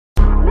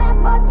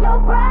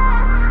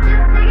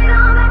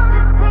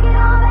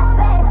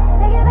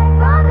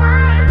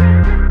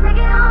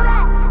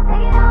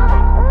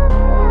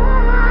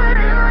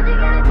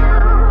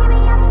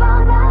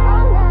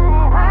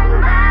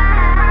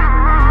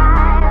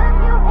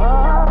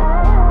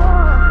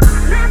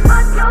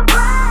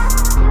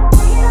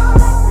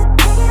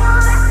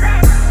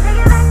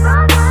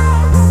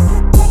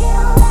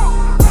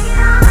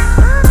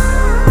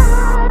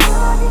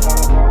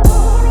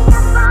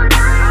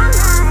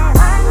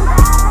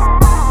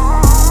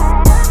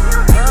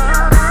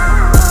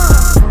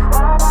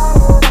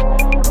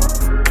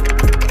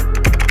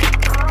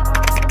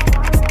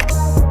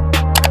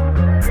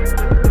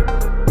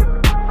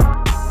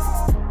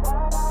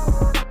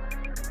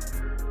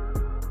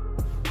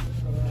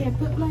Yeah,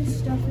 put my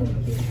stuff in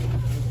here.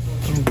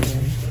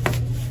 Okay.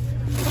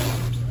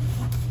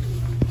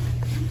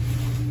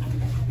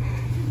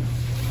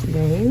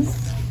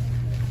 Guys,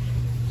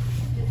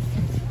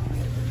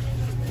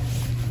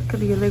 look at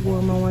your leg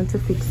warm. I want to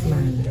fix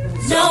mine.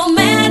 No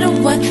matter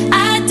what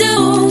I do,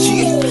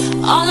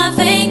 all I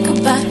think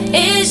about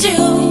is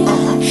you.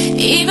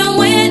 Even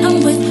when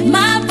I'm with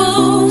my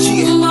boo,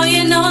 boy,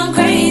 you know I'm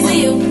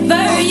crazy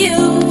over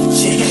you.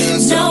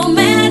 No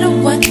matter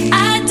what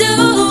I do,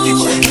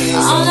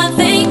 all I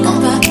think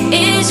about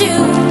is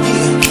you.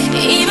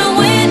 Even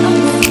when I'm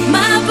with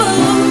my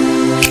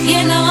boo,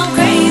 you know I'm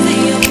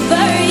crazy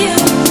over you.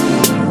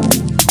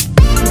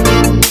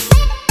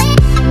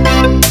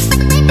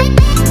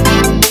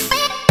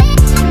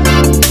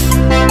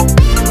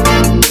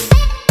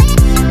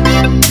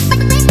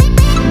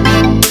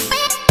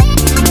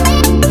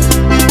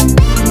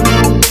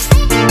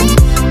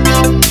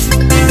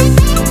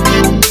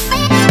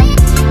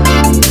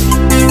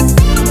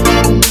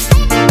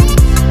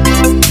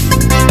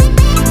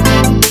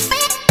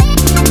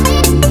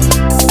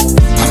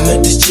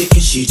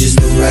 She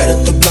just moved right up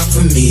the block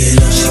from me, and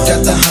she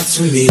got the hots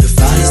for me, the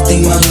finest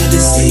thing my hood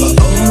has seen.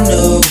 But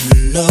oh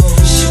no, no,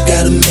 she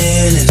got a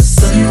man and a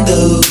son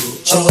though.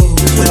 Oh,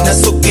 but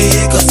that's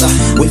okay, cause I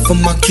wait for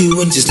my cue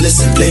and just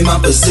listen, play my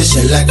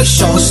position like a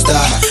show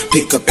star.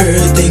 Pick up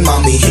everything,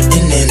 mommy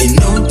hitting, and in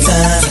no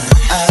time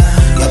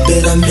I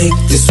better make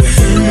this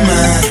one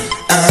mine.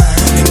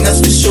 And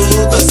that's for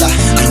sure, cause I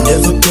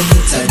never been the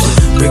type to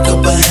break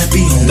up a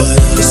happy home. But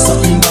there's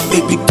something about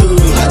baby girl,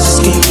 I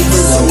just can't get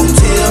it alone.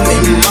 Tell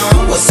me,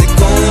 mom, what's it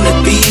gonna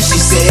be? She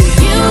said,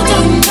 you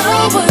don't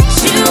know what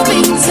you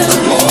mean to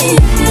me.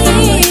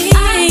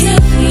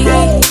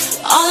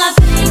 All I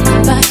think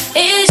about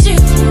is you.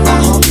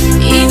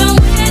 Even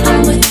when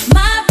I'm with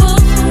my boo.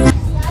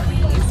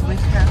 He's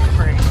with her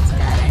friends,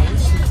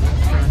 guys.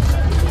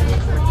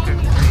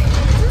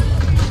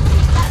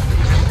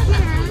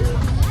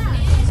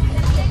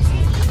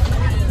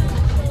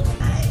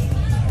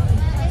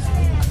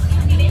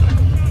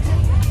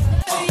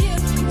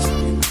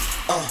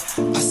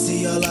 I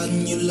see all out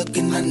and you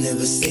looking, I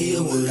never say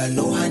a word. I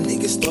know how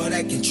niggas start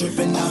acting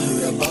trippin'. I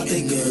heard about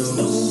the girls,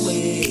 no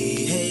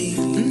way. Hey,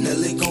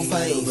 Nelly gon'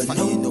 fight over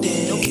no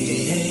day.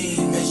 Hey,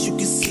 as you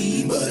can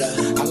see, but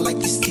I like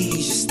your steez,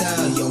 your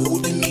style, your whole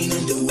demeanor,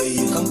 the way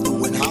you come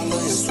through and holler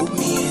and swoop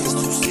me in. It's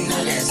too sweet,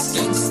 now that's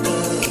gangsta.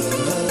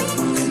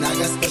 And I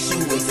got special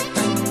ways to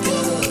thank you.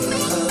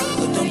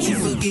 Don't you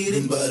forget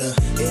it, but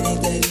it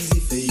ain't that easy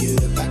for you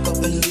to back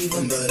up and leave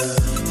 'em. But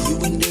you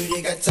and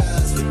Dirty got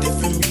ties for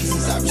different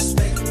reasons. I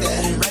respect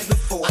that. And right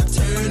before I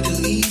turned to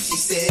leave, she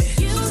said,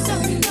 You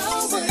don't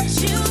know what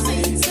you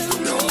mean to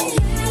me.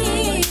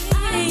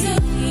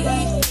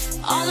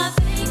 All I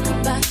think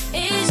about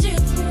is you.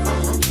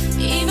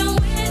 Even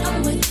when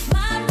I'm with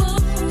my boo,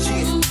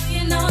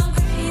 you know I'm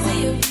crazy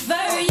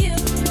over you.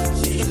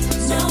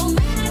 No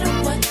matter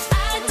what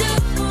I do,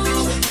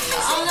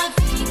 all I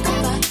think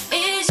about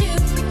is you.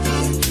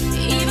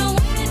 Even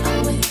when I'm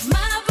with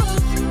my boo,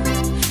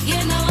 you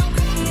know I'm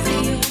crazy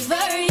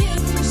over you.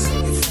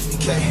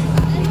 okay.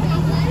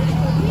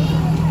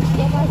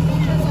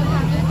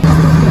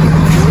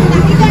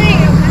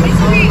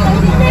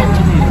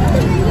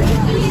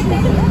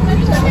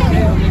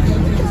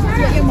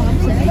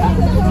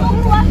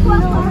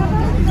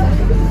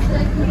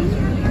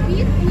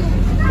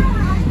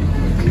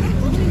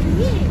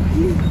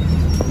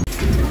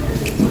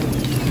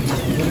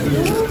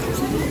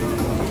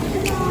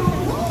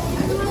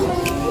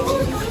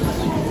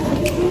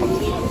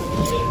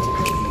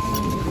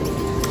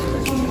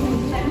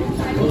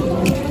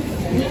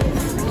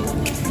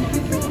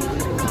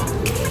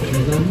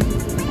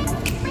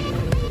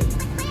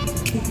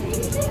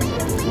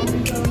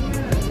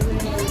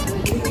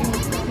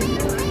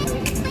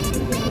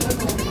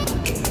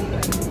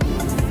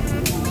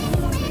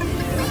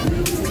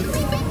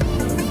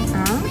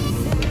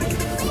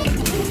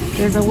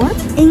 There's a what?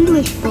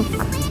 English book.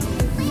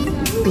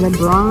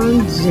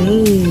 LeBron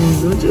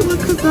James. Would you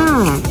look at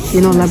that?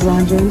 You know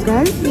LeBron James,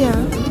 guys? Yeah.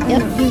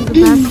 Yep.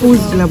 Who's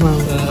LeBron?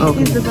 Okay.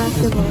 He's the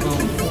basketball.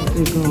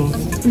 There you go.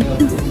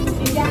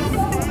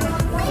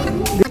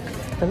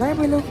 The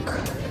library look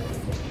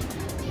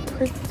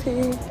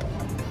pretty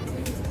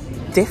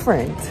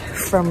different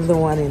from the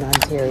one in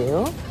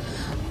Ontario.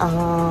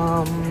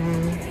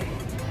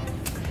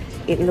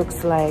 It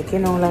looks like, you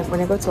know, like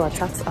when I go to a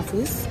tax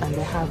office and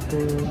they have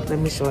the, let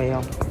me show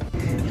you.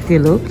 If you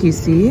look, you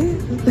see,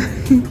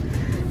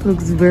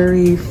 looks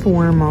very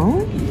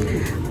formal.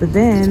 But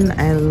then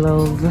I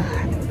love,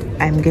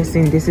 I'm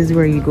guessing this is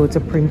where you go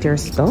to print your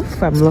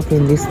stuff. I'm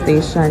looking this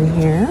station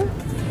here.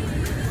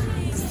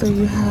 So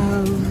you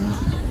have,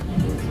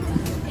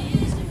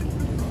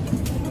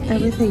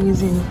 everything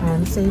is in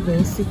fancy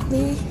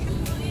basically,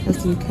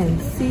 as you can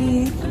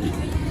see.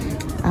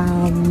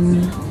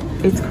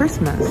 It's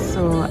Christmas,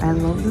 so I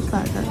love the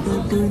fact that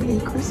they're doing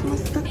a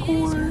Christmas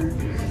decor.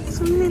 It's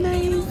really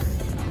nice.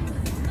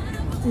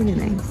 Really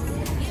nice.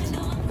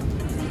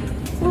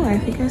 Oh, I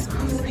think I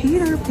saw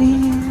Peter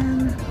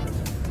Pan.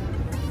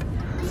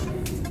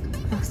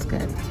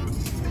 good.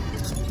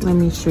 Let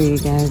me show you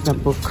guys the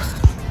book,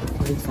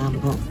 for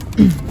example.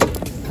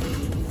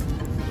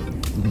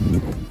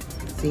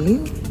 See?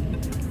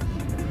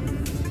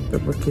 The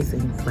book is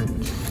in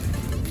French.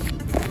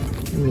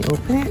 Let me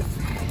open it.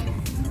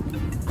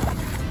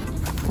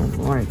 Oh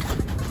Lord.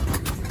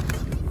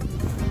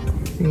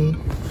 See?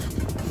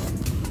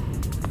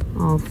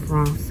 All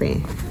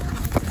Francais.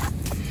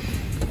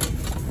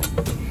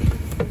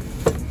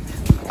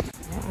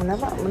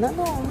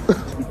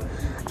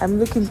 I'm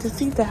looking to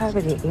see if they have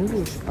any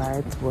English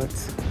parts,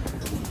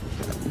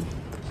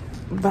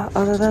 but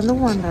other than the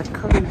one that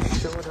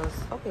Kha'Lee showed us.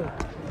 Okay.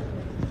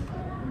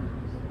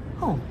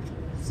 Oh,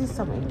 see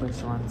some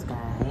English ones,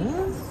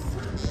 guys.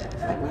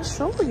 Let me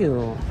show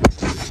you.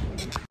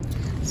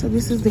 So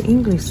this is the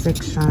English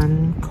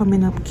section.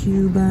 Coming up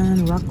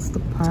Cuban, Rocks the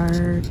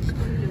Park,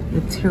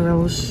 the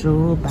Tyrrell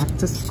Show, Back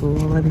to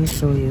School. Let me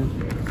show you.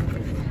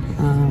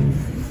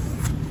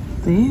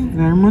 See,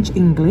 very much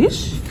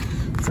English,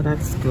 so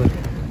that's good.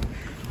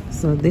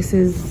 So this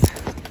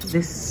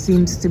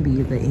seems to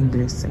be the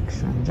English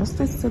section. Just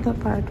this little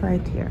part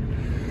right here.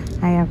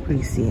 I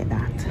appreciate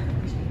that.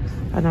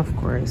 And of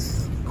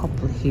course, a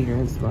couple here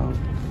as well.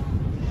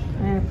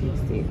 I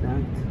appreciate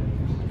that.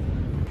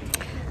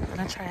 I'm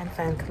gonna try and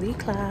find Kha'Lee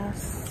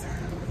class.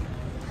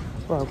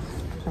 Well,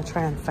 I'll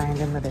try and find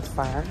them a bit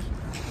far.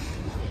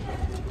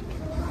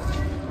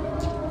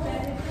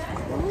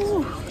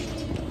 Ooh.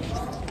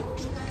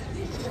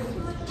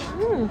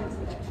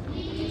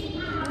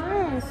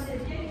 Nice.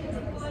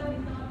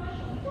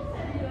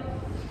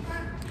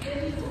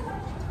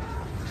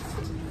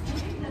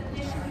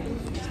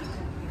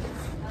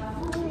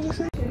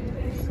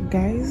 So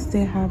guys,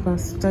 they have a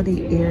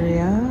study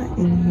area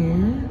in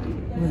here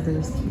with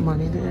this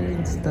monitor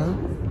and stuff.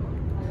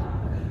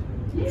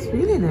 It's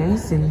really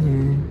nice in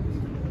here.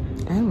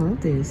 I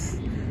love this.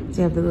 So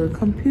you have the little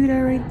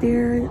computer right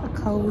there, a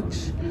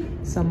couch,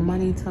 some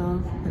monitor,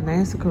 a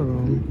nice little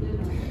room.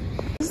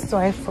 So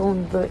I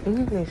found the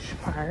English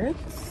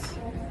parts.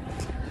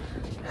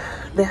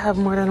 They have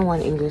more than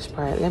one English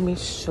part. Let me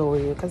show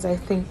you, because I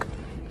think,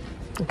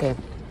 okay.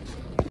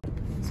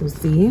 So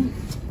see,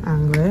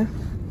 Anglais.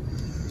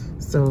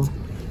 So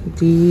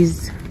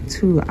these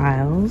two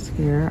aisles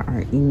here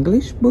are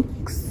English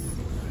books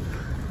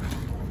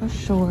for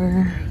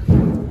sure.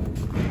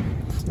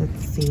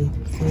 Let's see.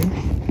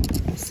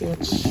 Let's see what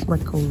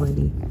Shrek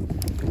already.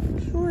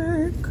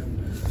 Shrek.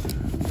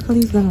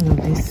 Kha'Lee's gonna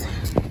love this.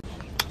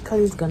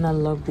 Kha'Lee's gonna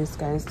love this,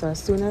 guys. So as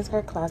soon as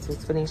her class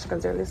is finished,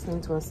 because they're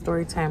listening to a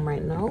story time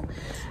right now,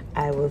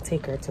 I will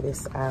take her to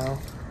this aisle.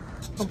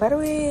 Oh, by the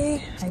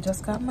way, I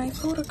just got my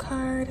photo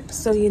card.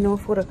 So you know,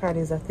 photo card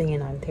is a thing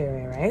in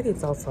Ontario, right?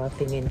 It's also a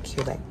thing in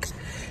Quebec,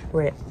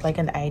 where like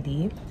an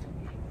ID.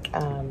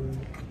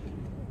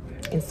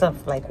 Instead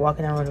of like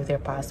walking around with your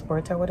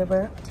passport or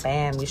whatever,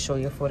 bam, you show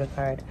your photo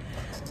card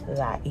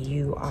that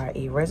you are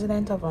a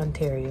resident of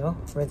Ontario,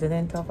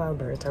 resident of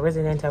Alberta,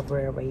 resident of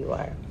wherever you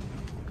are.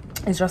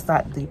 It's just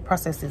that the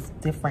process is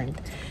different.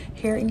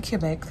 Here in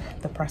Quebec,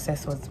 the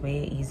process was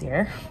way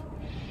easier.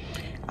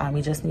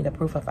 We just need a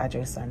proof of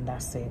address and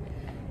that's it.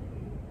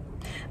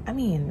 I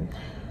mean,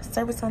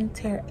 service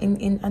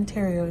in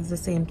Ontario is the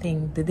same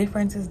thing. The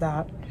difference is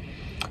that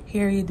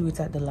here you do it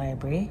at the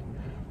library.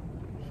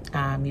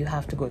 You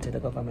have to go to the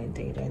government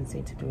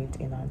agency to do it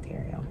in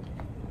Ontario.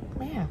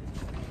 Yeah.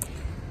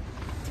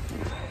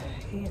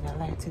 Yeah, the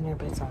lights in your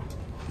better.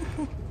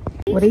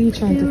 What are you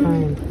trying to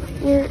find?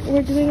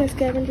 We're doing a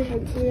scavenger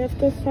hunt, so we have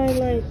to find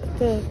like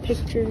the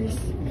pictures.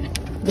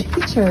 The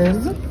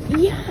pictures?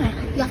 Yeah.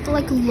 You have to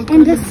like look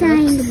And on the the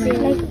sign, books,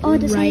 like all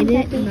the write signs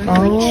it, that and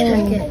we then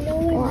like check it.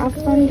 or our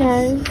fun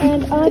guys.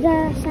 And all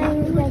the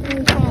signs that we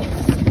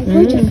have.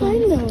 Where'd you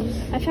find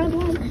those? I found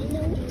one.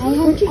 I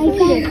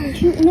found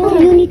two. No,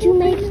 you need to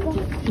make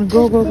one.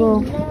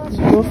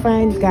 Go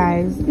find,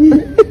 guys.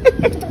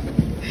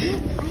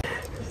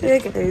 Hey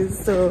guys,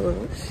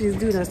 so she's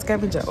doing a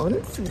scavenger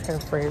hunt with her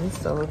friends.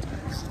 So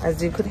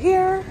as you could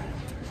hear,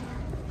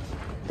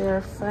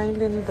 they're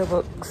finding the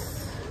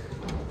books.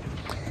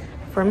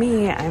 For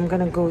me, I'm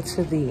gonna go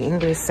to the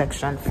English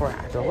section for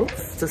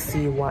adults to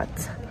see what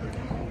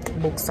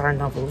books or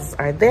novels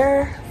are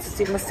there. To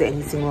see if I see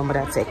anything wrong with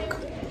that take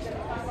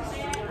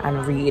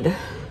and read.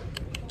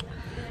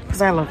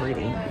 Because I love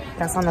reading.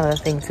 That's another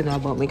thing to know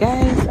about me,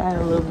 guys. I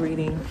love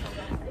reading.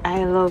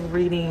 I love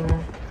reading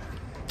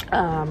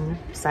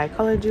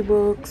psychology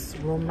books,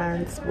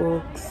 romance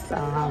books,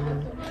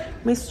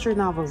 mystery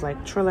novels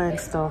like thriller and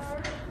stuff,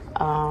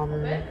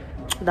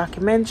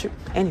 documentary,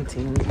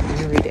 anything.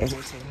 You read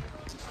anything.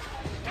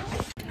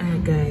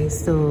 Alright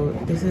guys, so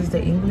this is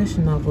the English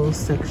novel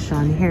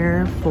section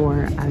here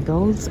for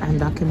adults and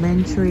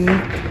documentary,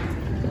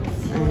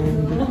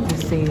 and the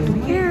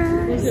same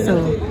here.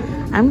 So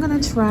I'm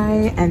gonna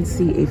try and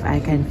see if I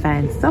can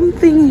find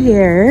something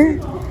here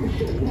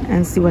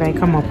and see what I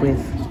come up with.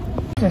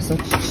 They're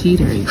such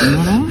cheaters, you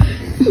know?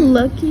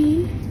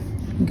 Lucky.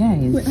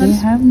 Guys, they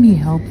have me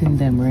helping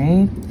them,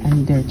 right?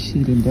 And they're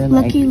cheating. They're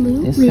Lucky like,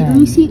 Luke. this Wait, let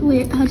me see.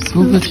 Wait, how to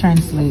spell Google it?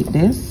 Translate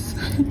this.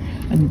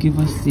 and give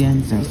us the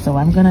answer. So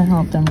I'm gonna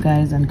help them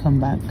guys and come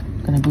back.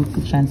 I'm gonna go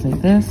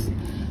translate this,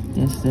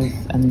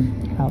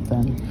 and help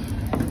them.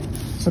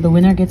 So the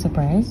winner gets a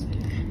prize?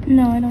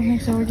 No, I don't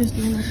think so. We're just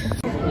doing this.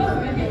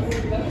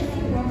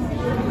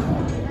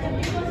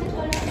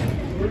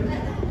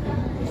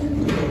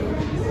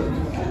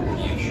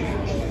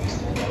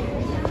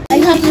 I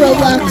have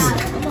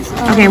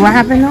Roblox. Okay, what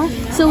happened now?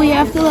 So we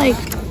have to like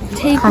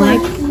take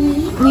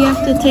we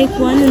have to take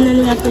one and then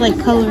we have to like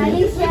color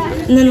it,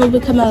 and then it'll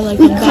become out like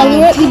a bag.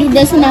 Color it, we do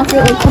this, and after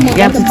it will come out.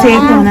 You have to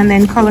take one and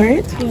then color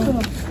it?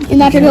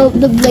 And after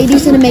the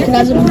lady's gonna make it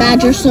as a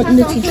badge or something,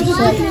 the teacher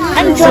said.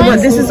 So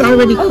but this is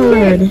already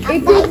colored. This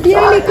is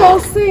already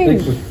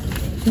colored.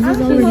 So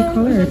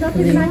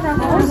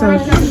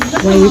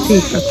why you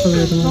take a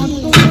colored one?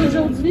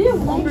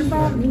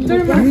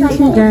 Aren't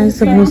you guys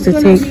supposed to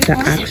take the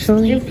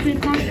actual?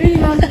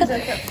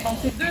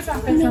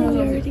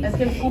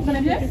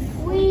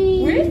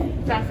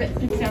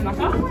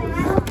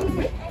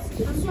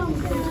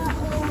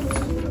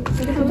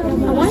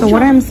 So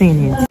what I'm saying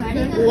is, I'm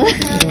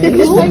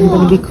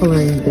going to be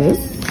coloring this.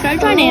 Try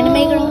to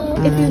animate, girl,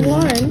 if you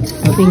want. I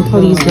think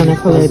Kha'Lee's going to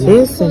color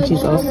this, and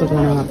she's also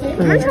going to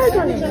print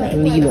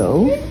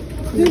Lilo.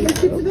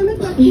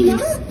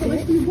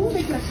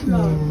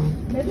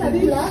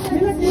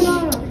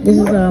 This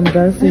is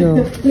Garfield.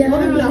 Yeah,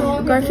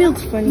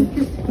 Garfield's funny.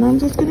 And I'm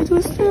just going to do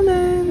a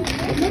snowman.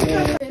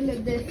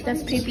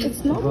 That's creepy.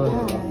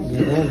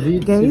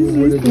 Guys,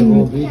 you see,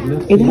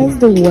 it has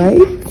the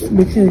white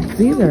because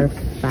these are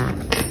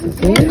facts.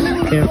 Okay?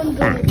 They're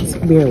facts.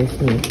 Bear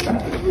with me.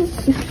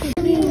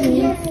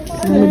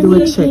 I'm gonna do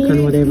a check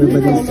on what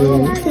everybody's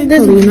doing.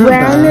 This Kha'Lee,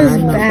 brown is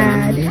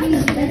bad.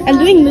 I'm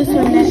doing this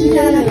one next.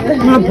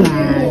 Not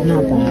bad,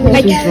 not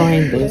bad. She's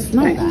drawing this.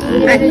 Not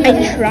bad. I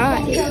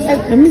tried.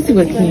 Let me see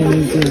what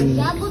Kha'Lee's doing.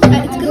 It's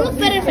gonna look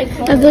better if I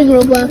color. I'm doing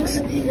Roblox.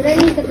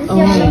 Oh,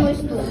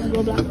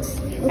 Roblox.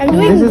 I'm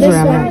doing this is this where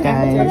I'm one. at,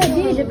 guys.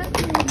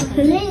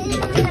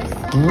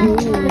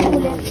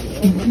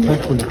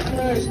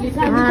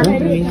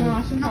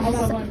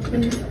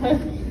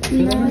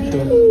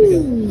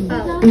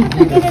 It's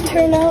gonna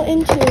turn out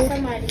into.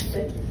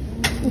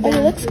 Oh,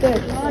 it looks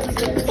good.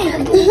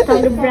 From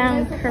the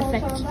brown,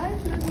 perfect.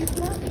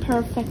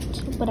 Perfect.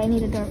 But I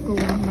need a darker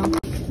one now.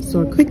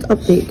 So a quick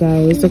update,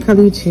 guys. So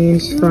Kha'Lee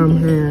changed from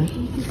her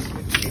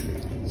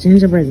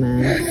gingerbread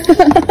man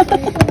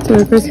to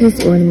a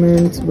Christmas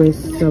ornament with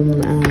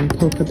some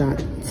polka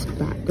dot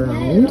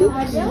background.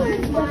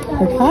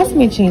 Her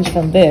classmate changed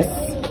from this,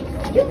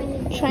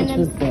 which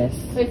was this.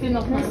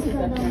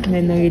 And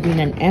then now you're doing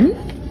an M?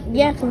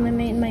 Yeah, from my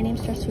name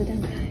starts with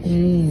M.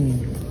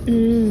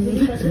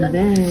 And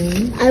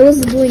then I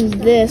was doing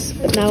this,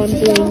 but now I'm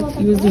doing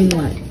you was doing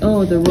what?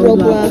 Oh, the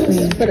Roblox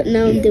thing. but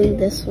now I'm doing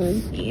this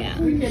one. Yeah.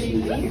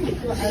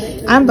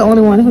 I'm the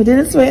only one who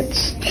didn't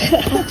switch.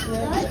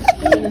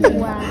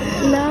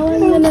 Now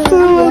I'm gonna.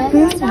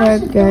 This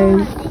one,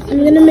 guys.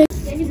 I'm gonna make.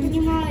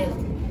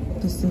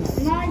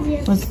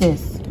 What's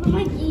this?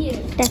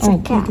 That's Oh, a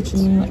cat. Pikachu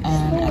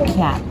and a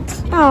cat.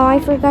 Oh, I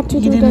forgot to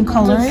You do didn't the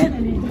color it?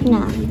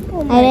 No.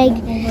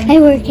 I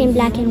work in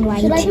black and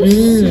white.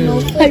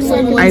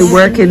 I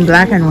work in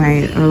black and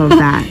white. I love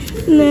that.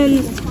 And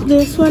then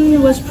this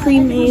one was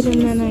pre-made,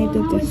 and then I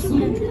did this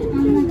one.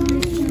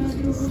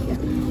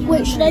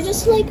 Wait, should I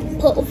just like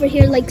put over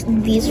here like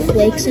these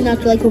flakes and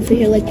not like over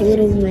here like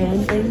little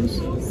round things?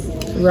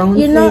 Round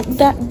You're not flakes?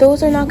 that.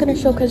 Those are not gonna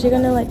show because you're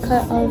gonna like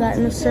cut all that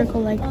in a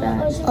circle like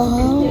that.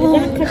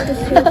 Oh. Cut the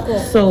circle.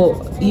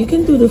 So you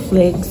can do the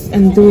flakes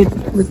and do it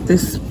with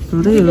this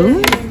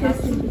blue.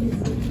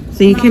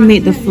 So you can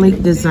make the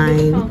flake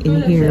design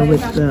in here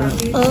with the.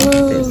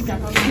 Oh.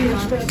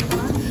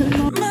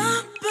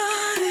 My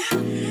body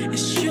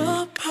is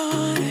your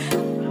party,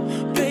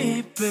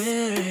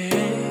 baby.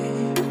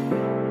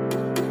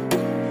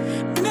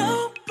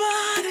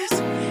 Nobody's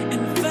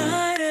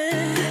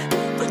invited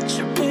but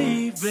your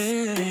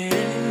baby.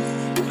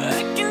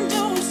 I can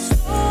do it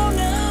slow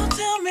now.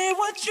 Tell me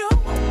what you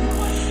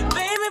want.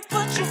 Baby,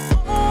 put your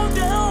phone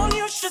down.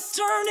 You should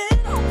turn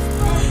it off.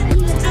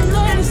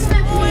 Tonight is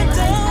going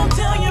down.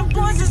 Tell your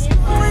boys it's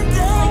going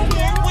down.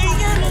 We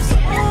in the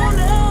zone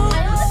now.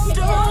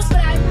 Don't stop.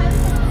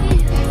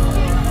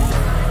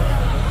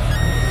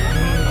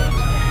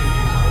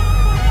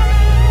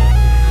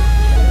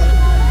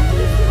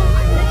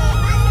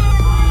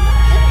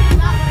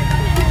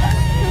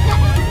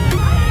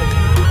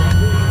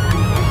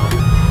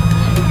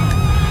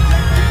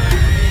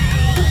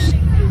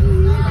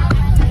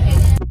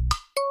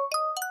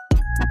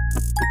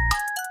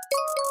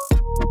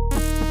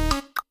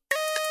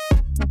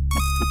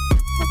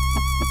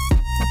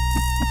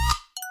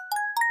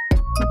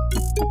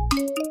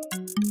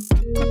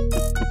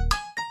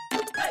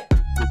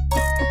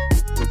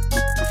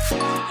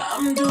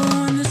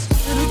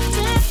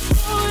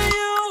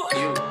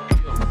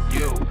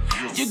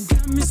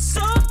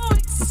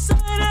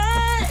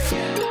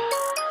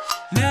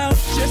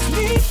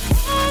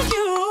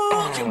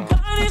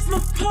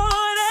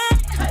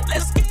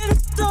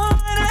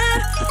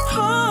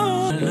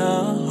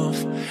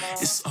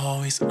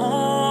 always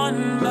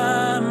on my